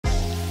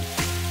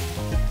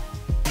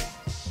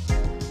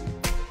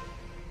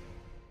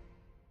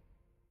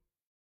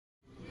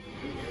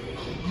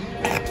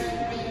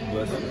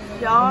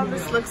Y'all,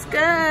 this looks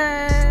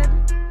good.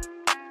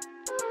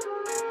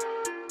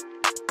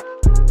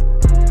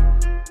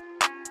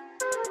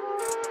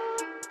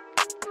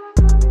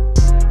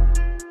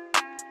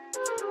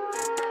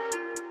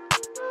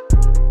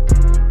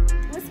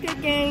 What's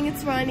good, gang?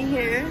 It's Ronnie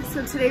here.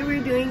 So today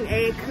we're doing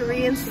a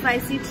Korean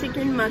spicy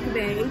chicken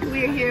mukbang.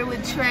 We're here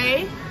with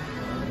Trey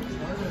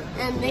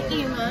and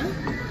Naima.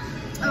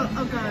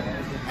 Oh god.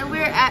 And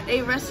we're at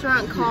a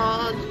restaurant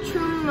called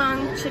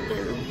Choong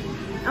Chicken.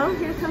 Oh,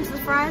 here comes the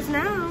fries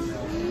now.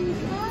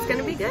 It's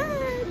gonna be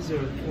good. Is there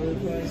a curly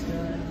fries,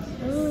 guys?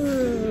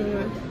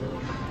 Ooh,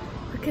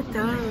 look at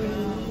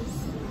those.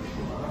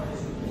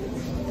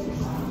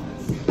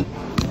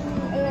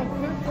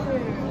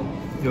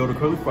 Yo, the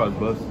curly fries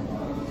bust.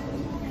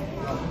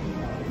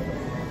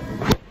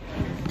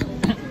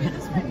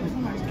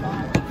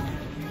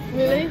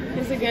 Really?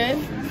 Is it good?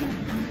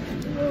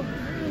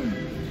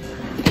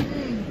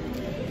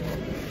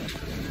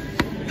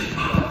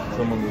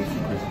 Some of those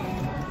are crispy.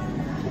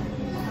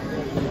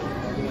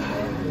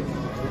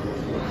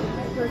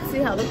 Let's see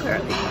how the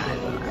curly fries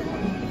are.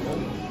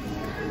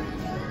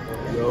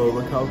 Yo,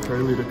 look how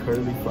curly the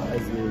curly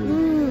fries is.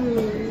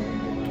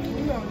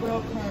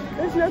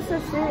 There's no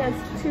such thing as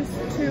too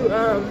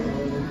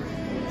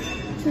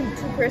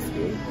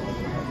crispy.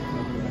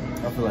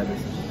 I feel like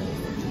this is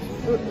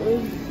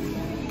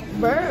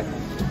Burnt.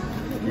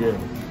 yeah.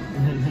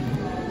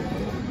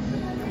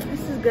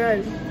 This is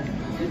good.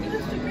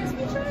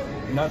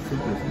 Not too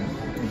crispy.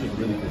 It's just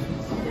really crispy.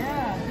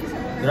 Yeah.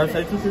 Did I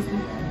say too crispy?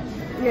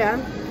 Yeah.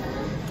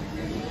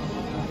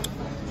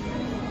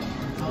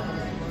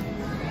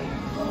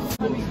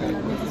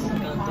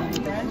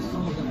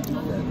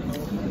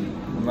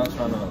 I'm not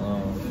trying to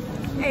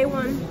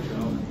A1.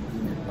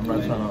 I'm not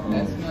trying to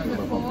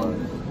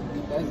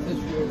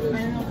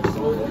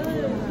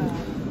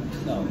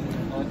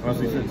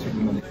honestly said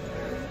chicken.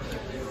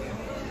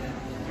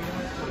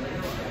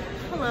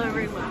 Hello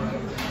everyone.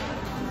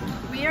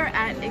 We are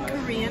at a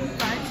Korean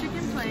fried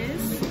chicken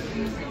place.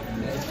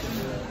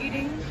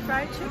 Eating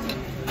fried chicken.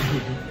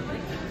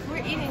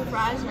 We're eating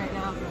fries right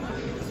now.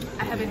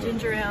 I have a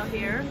ginger ale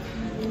here.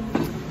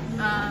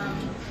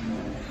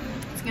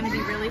 It's gonna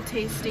be really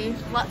tasty.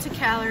 Lots of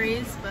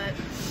calories, but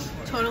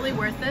totally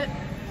worth it.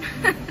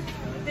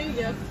 There you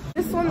go.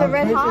 This one, the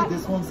red hot?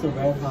 This one's the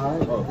red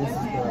hot. Oh. This is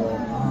the.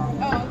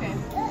 Oh, okay.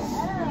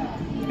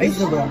 This is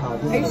the red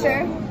hot. Are you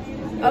sure?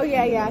 Oh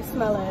yeah, I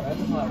smell it.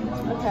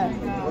 Okay.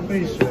 I'm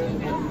pretty sure.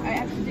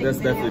 That's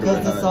definitely the Because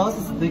red the hot. sauce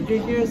is thicker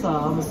here, so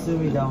I'm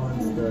assuming that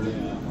one's the.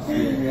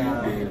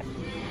 Yeah.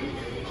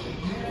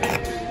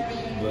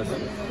 Bless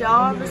it.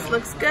 Y'all, this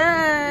looks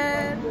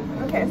good.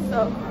 Okay,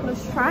 so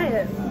let's try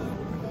it.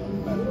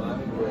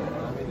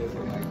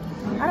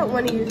 I don't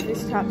want to use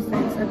these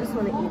chopsticks. I just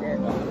want to eat it.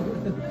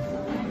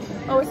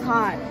 Oh, it's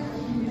hot.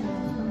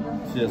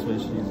 She has what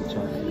she needs to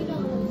chop.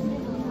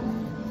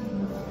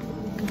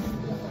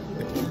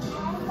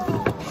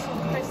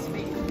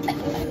 Crispy.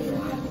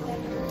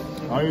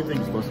 I don't even think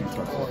it's supposed to be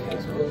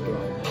chopsticks.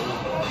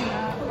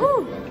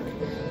 Ooh.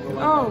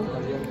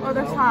 Oh,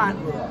 that's hot.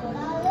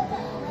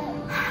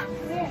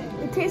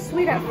 It tastes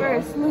sweet at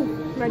first.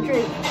 My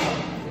drink.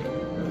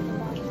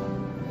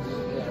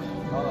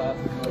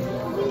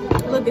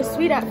 Look, it's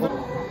sweet at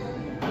first.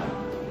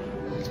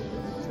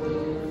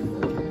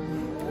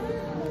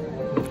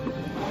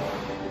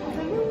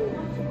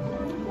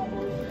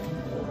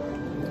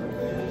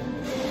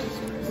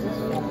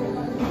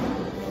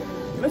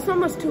 It's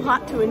almost too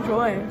hot to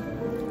enjoy.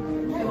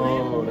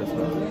 Oh, that's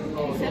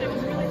right. He said it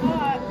was really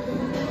hot.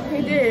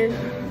 He did.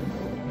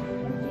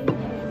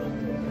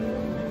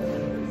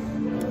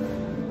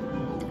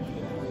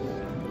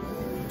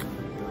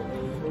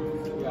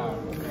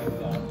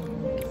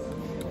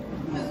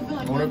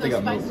 I wonder if they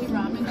got milk.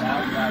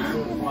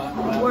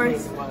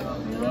 Worse.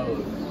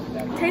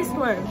 Taste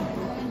one.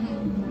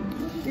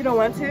 You don't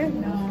want to?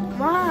 No.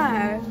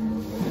 Why?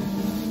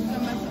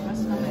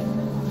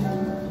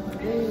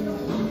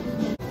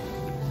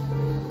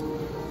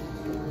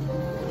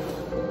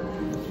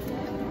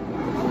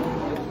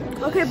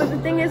 Okay, but the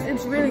thing is,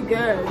 it's really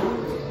good.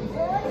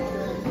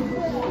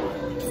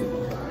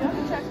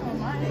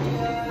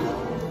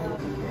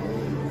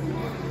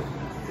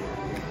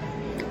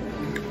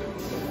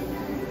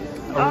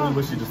 I really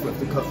wish she just left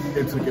the cup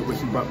and took it when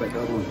she brought back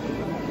the other one.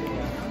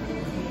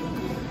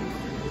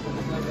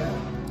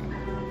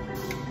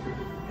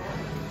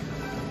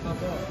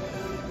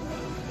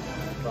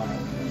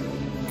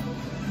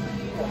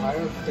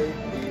 Ohio State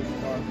beat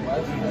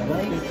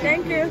Northwestern.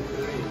 Thank you.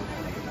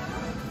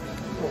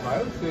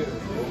 Ohio State is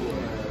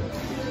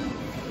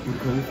The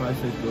curly fries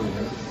taste really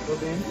good. well,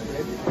 the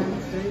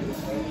Independence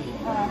State.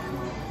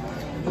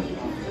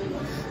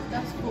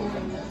 That's cool.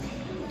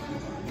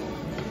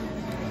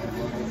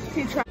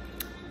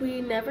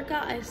 We never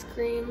got ice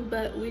cream,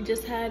 but we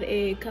just had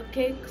a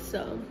cupcake,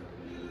 so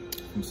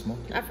I'm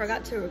smoking. I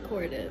forgot to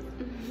record it.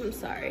 I'm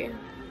sorry.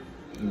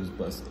 It was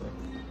busted.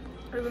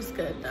 It was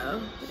good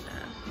though.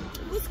 Yeah.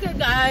 What's good,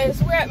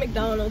 guys? We're at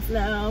McDonald's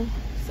now,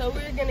 so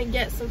we're gonna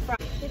get some fries.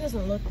 It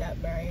doesn't look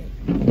that bright.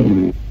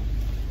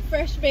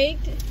 fresh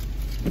baked.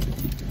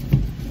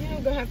 You're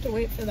gonna have to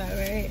wait for that,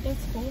 right?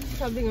 That's cool.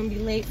 Probably gonna be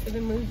late for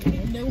the movie.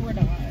 No, we're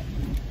not.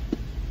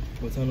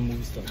 What time the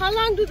movie starts? How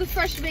long do the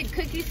fresh baked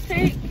cookies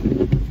take?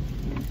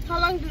 How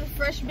long do the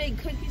fresh baked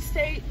cookies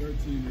take?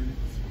 13 minutes.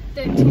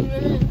 13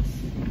 minutes.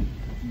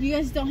 You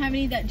guys don't have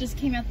any that just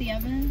came out the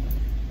oven?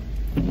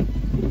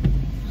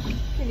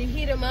 Can you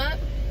heat them up?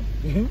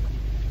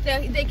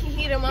 They can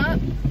heat them up?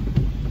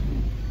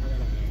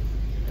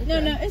 No,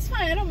 Okay. no, it's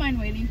fine. I don't mind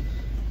waiting.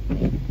 He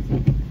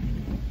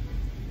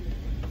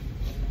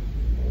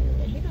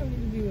don't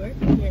need to be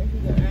working here if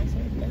he's gonna act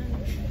like that.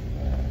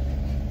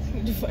 He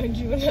need to find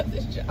you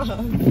another job.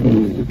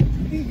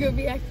 He's gonna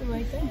be acting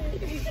like that.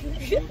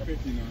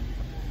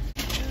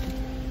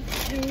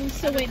 And we're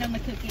still waiting on the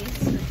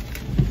cookies.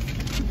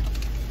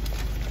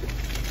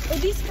 Are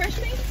these fresh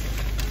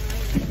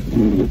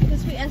baked?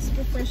 Because we asked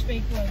for fresh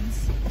baked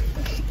ones.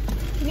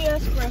 Can you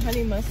ask for a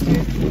honey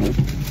mustard?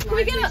 Can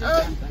we get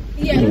a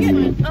Yeah, that's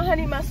fine. a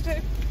honey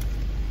mustard?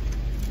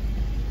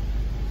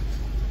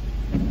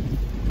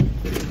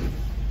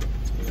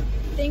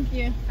 Thank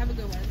you. Have a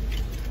good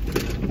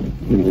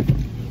one.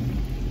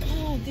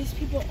 Oh, these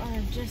people are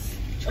just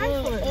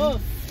trifling.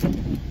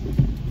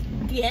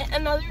 Get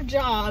another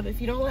job. If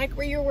you don't like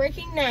where you're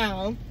working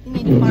now, you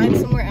need to find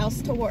somewhere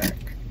else to work.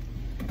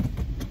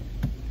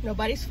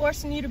 Nobody's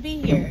forcing you to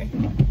be here.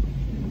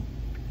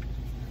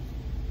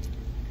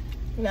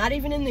 Not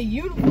even in the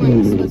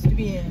uniform you're supposed to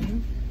be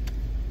in.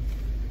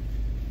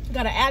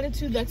 Got an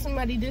attitude like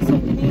somebody did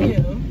something to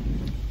you.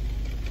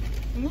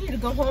 You need to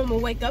go home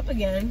and wake up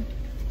again.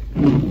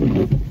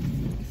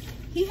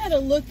 He had a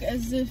look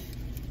as if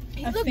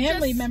a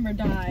family member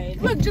died.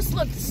 Just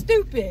looked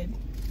stupid.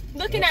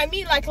 Looking at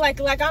me like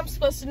I'm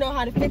supposed to know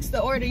how to fix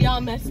the order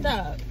y'all messed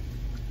up.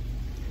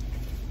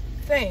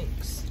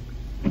 Thanks.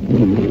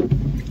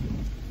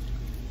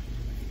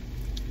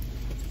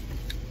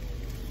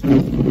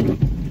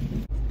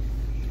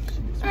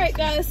 Alright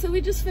guys, so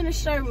we just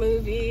finished our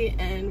movie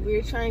and we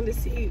were trying to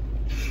see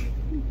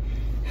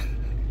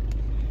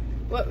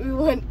what we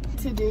want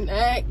to do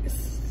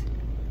next.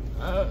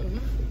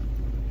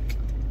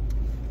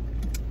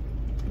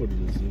 What is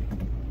the zoo?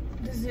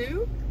 The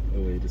zoo?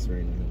 Oh wait, it's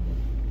raining.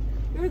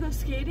 You wanna go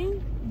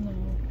skating? No.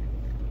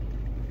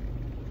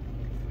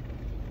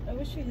 I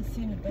wish we could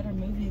see a better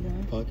movie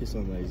though. Pocket's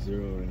on like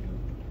 0 right now.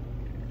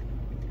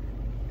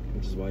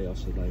 Which is why y'all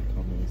should like,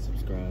 comment, and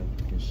subscribe,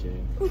 and share.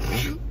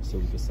 So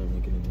we can start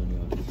making the money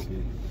off this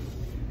too.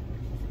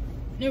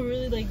 No,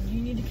 really, like,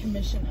 you need to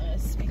commission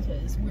us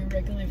because we're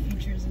regular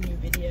features in your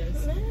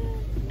videos.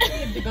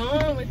 Need to go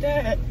on with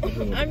that.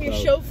 I'm your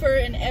chauffeur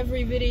in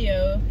every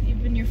video.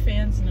 Even your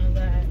fans know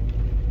that.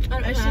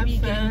 I should be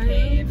getting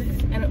paid.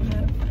 I don't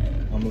have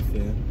fun. I'm a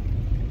fan.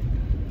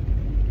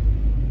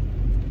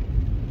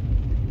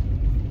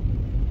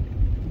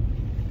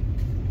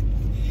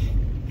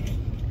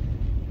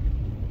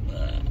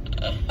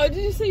 Oh, did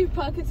you say your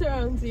pockets are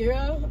on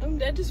 0?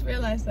 I just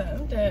realized that.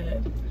 I'm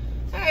dead.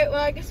 Alright,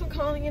 well, I guess I'm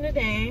calling it a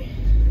day.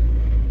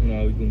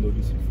 No, we can go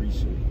do some free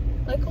shit.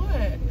 Like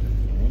what?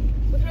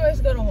 We can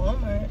always go to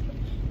Walmart.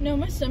 No,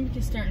 my stomach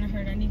is starting to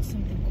hurt. I need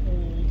something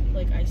cold,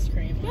 like ice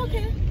cream. Yeah,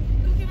 okay.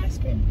 Go get ice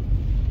cream.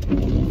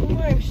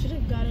 I should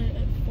have got it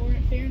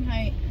at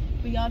Fahrenheit,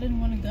 but y'all didn't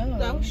want to go.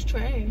 That was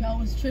Trey. Y'all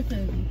was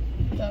tripping.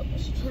 That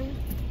was Trey.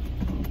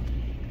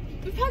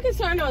 Your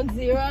pockets aren't on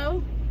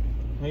 0.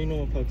 How you know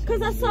what pockets?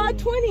 Because I saw a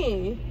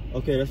 20.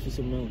 Okay, that's for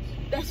someone else.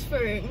 That's for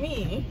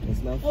me.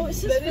 That's not for Oh, it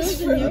says That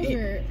is frozen for me.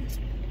 yogurt.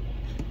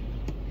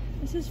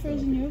 It says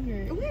frozen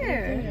yogurt.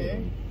 Where? Right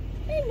there.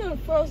 Ain't no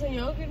frozen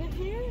yogurt in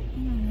here.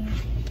 No.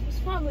 It's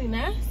probably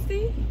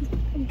nasty.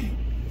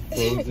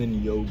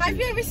 frozen yogurt. Have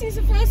you ever seen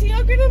some frozen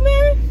yogurt in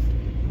there?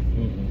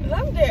 Mm-mm.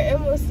 I'm there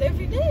almost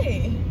every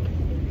day.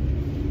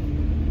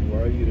 Why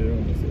are you there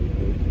almost every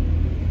day?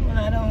 When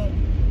I don't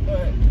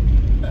want,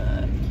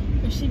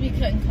 But she be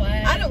cutting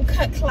class. I don't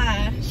cut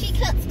class. She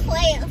cuts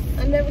class.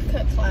 I never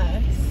cut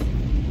class.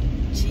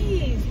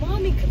 Jeez,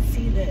 mommy could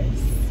see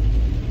this.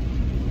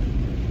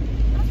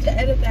 I have to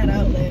edit that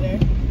out later.